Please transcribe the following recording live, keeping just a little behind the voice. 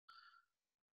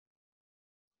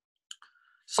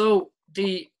So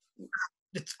the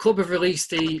club have released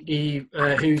the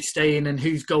who's staying and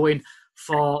who's going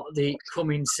for the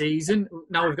coming season.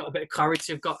 Now we've got a bit of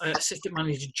clarity. We've got assistant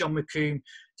manager John McCombe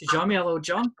to join me. Hello,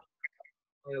 John.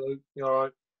 Hey, Luke. You all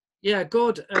right? Yeah,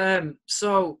 good.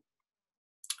 So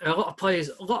a lot of players,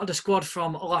 a lot of the squad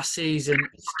from last season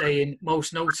staying.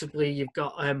 Most notably, you've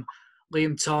got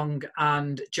Liam Tong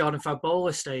and Jordan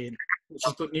Fagbola staying, which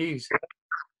is good news.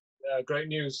 Yeah, great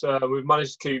news. We've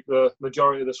managed to keep the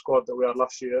majority of the squad that we had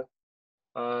last year.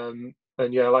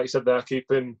 And yeah, like you said, they're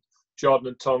keeping Jordan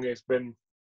and Tong. It's been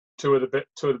two of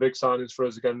the big signings for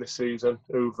us again this season.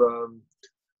 Who've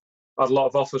had a lot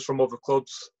of offers from other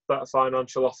clubs, better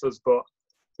financial offers, but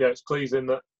yeah, it's pleasing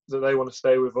that they want to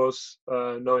stay with us,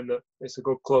 knowing that it's a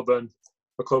good club and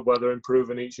a club where they're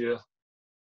improving each year.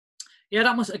 Yeah,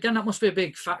 that must be a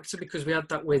big factor, because we had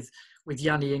that with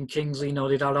Yanni and Kingsley. You know,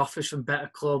 they'd had offers from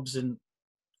better clubs, and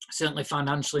certainly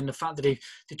financially, and the fact that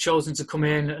they've chosen to come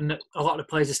in and a lot of the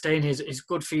players are staying here is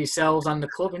good for yourselves and the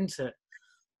club, isn't it?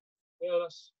 Yeah,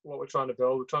 that's what we're trying to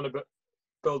build. We're trying to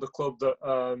build a club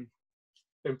that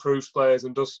improves players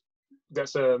and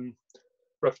gets a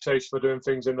reputation for doing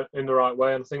things in the right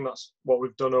way. And I think that's what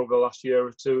we've done over the last year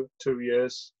or two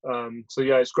years. So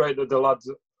yeah, it's great that the lads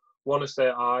want to stay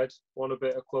at Hyde, want to be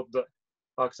at a club that,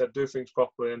 like I said, do things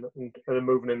properly and are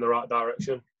moving in the right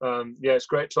direction. Yeah, it's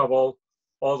great to have all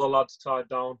the lads tied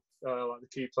down, like the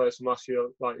key players from last year,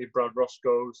 like Brad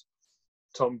Roscoe's,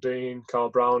 Tom Dean,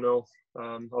 Carl Brownell.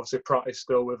 Obviously Pratt is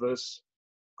still with us,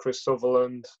 Chris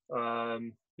Sutherland.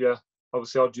 Yeah,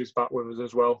 obviously Odgie's back with us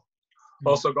as well.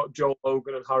 Also got Joel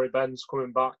Logan and Harry Benz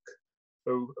coming back,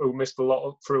 who missed a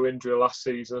lot through injury last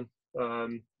season.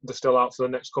 They're still out for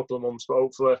the next couple of months, but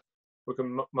hopefully we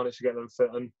can manage to get them fit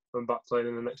and back playing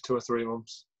in the next 2 or 3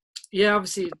 months. Yeah,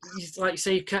 obviously, like you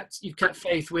say, you've kept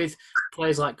faith with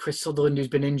players like Chris Sutherland, who's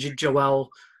been injured.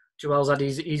 Joel's had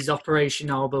his operation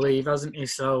now, I believe, hasn't he?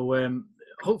 So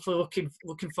hopefully,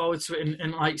 looking forward to it.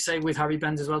 And like you say, with Harry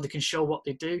Benz as well, they can show what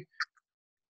they do.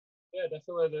 Yeah,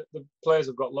 definitely. The players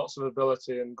have got lots of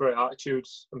ability and great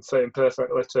attitudes and fitting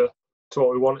perfectly to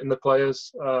what we want in the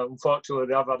players. Unfortunately,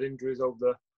 they have had injuries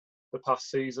over the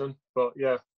past season, but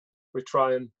yeah, we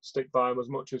try and stick by them as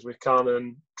much as we can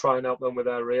and try and help them with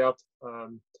their rehab.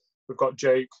 We've got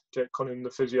Jake Cunningham, the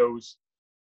physio's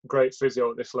great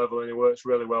physio at this level, and he works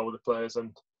really well with the players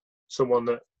and someone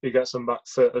that he gets them back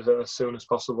fit as soon as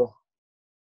possible.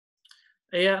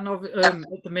 Yeah, and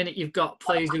at the minute you've got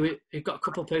a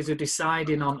couple of players who are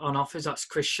deciding on offers. That's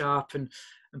Chris Sharp and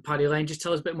Paddy Lane. Just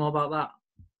tell us a bit more about that.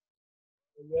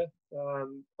 Yeah,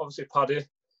 obviously Paddy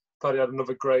had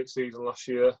another great season last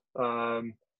year.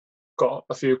 Got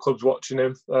a few clubs watching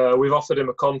him. We've offered him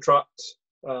a contract.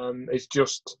 He's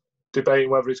just debating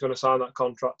whether he's going to sign that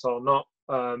contract or not.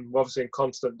 We're obviously in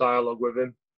constant dialogue with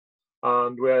him,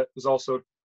 and there's also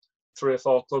 3 or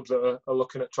 4 clubs that are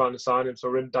looking at trying to sign him, so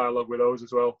we're in dialogue with those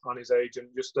as well, and his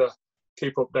agent, just to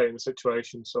keep updating the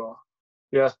situation. So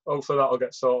yeah, hopefully that'll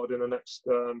get sorted in the next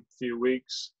few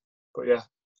weeks. But yeah,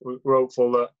 we're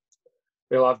hopeful that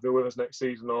he'll either be with us next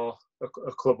season or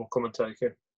a club will come and take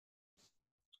him.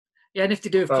 Yeah, and if they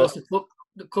do, of course,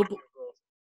 the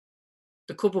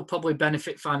club will probably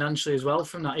benefit financially as well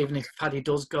from that, even if Paddy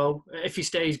does go. If he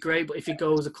stays, great, but if he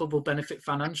goes, the club will benefit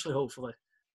financially, hopefully.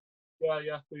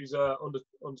 Yeah, he's under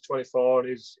 24 and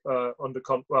he's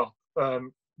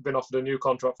been offered a new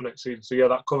contract for next season. So yeah,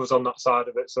 that covers on that side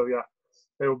of it. So yeah,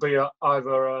 it will be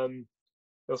either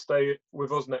he'll stay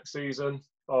with us next season,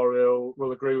 or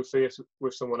we'll agree with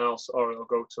someone else, or he'll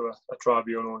go to a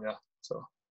tribunal. Yeah. So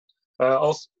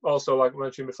also, like I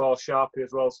mentioned before, Sharpie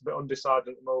as well. It's a bit undecided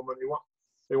at the moment.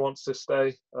 He wants to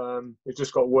stay. He's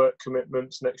just got work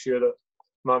commitments next year that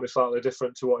might be slightly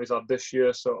different to what he's had this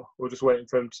year. So we're just waiting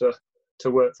for him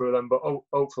to work through them. But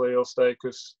hopefully he'll stay,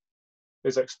 because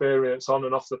his experience on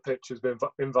and off the pitch has been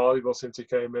invaluable since he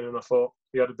came in, and I thought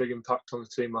he had a big impact on the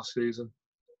team last season.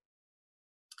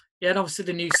 Yeah, and obviously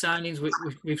the new signings,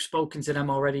 we've spoken to them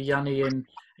already. Yanni and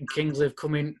Kingsley have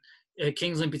come in.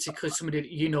 Kingsley in particular, somebody that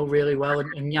you know really well,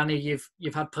 and Yanni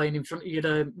you've had playing in front of you,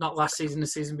 not last season, the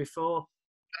season before.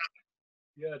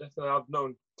 Yeah, definitely. I've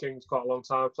known Kings quite a long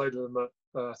time. I played with them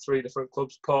at 3 different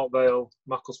clubs: Port Vale,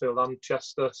 Macclesfield and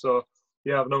Chester. So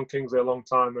yeah, I've known Kingsley a long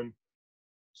time, and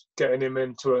getting him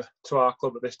into our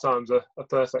club at this time is a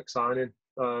perfect signing.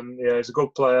 Yeah, he's a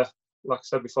good player. Like I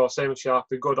said before, same as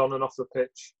Sharpie, good on and off the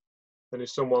pitch, and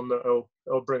he's someone that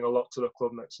will bring a lot to the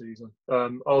club next season.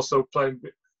 Also playing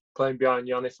behind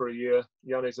Yanni for a year.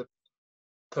 Yanni's a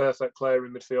perfect player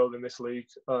in midfield in this league.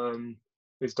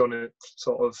 he's done it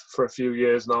sort of for a few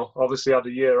years now. Obviously had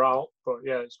a year out, but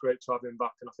yeah, it's great to have him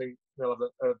back, and I think he'll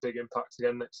have a big impact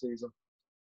again next season.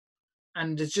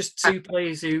 And there's just two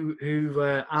players who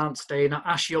aren't staying.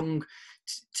 Ash Young,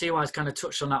 TY's kind of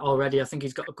touched on that already. I think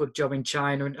he's got a good job in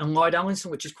China. And Lloyd Allinson,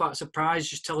 which is quite a surprise.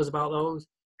 Just tell us about those.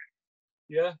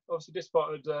 Yeah, obviously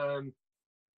disappointed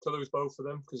to lose both of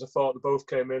them, because I thought they both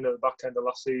came in at the back end of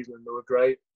last season and they were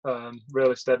great.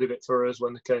 Really steadied it for us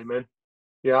when they came in.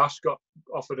 Yeah, Ash got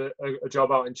offered a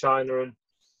job out in China, and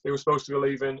he was supposed to be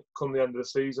leaving come the end of the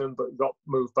season, but got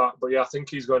moved back. But yeah, I think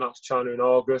he's going out to China in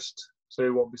August, so he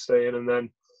won't be staying. And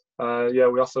then,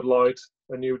 we offered Lloyd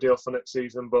a new deal for next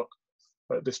season, but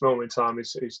at this moment in time,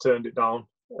 he's turned it down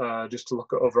just to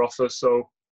look at other offers. So,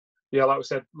 yeah, like we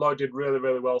said, Lloyd did really,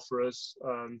 really well for us.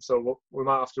 So we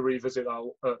might have to revisit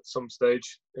that at some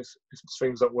stage if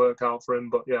things don't work out for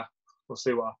him. But yeah, we'll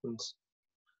see what happens.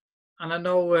 And I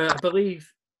know, I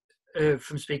believe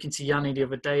from speaking to Yanni the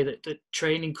other day that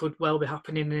training could well be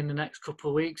happening in the next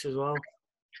couple of weeks as well.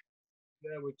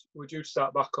 Yeah, we're due to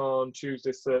start back on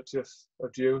Tuesday, 30th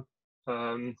of June.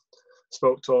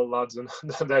 Spoke to all the lads, and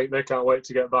they can't wait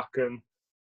to get back. And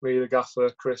me, the gaffer,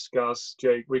 Chris, Gaz,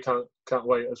 Jake, we can't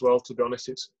wait as well. To be honest,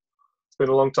 it's been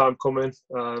a long time coming.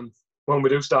 When we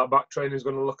do start back, training is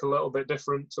going to look a little bit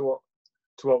different to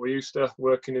what we used to,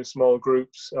 working in small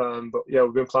groups. But yeah,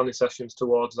 we've been planning sessions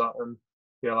towards that, and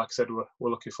yeah, like I said, we're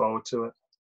looking forward to it.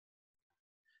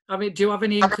 I mean, do you have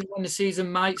any inkling when the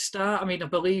season might start? I mean, I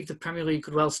believe the Premier League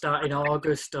could well start in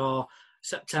August or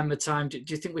September time. Do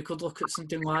you think we could look at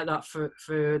something like that for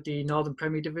the Northern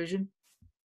Premier Division?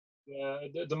 Yeah,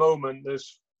 at the moment,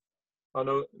 I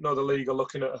know the league are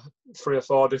looking at 3 or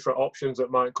 4 different options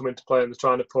that might come into play, and they're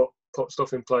trying to put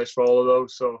stuff in place for all of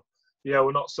those. So yeah,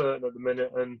 we're not certain at the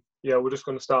minute, and yeah, we're just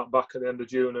going to start back at the end of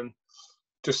June and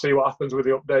just see what happens with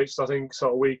the updates. I think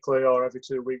sort of weekly or every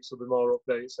 2 weeks there'll be more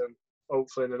updates, and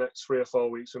hopefully in the next 3 or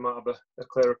 4 weeks we might have a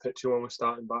clearer picture when we're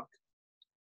starting back.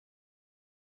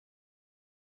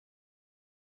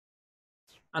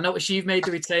 I noticed you've made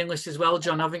the retain list as well,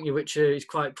 John, haven't you? Which is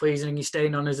quite pleasing, and you're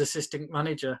staying on as assistant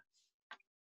manager.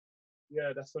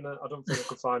 Yeah, definitely. I don't think I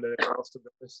could find anything else, to be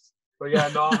honest. But yeah,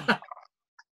 no,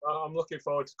 I'm looking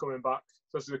forward to coming back,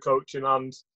 especially the coaching,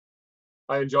 and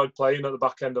I enjoyed playing at the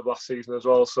back end of last season as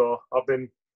well. So I've been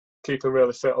keeping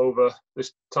really fit over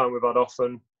this time we've had off,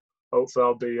 and hopefully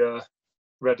I'll be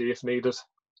ready if needed.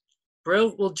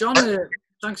 Brill. Well, John,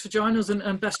 thanks for joining us,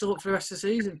 and best of luck for the rest of the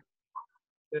season.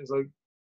 Cheers, Luke.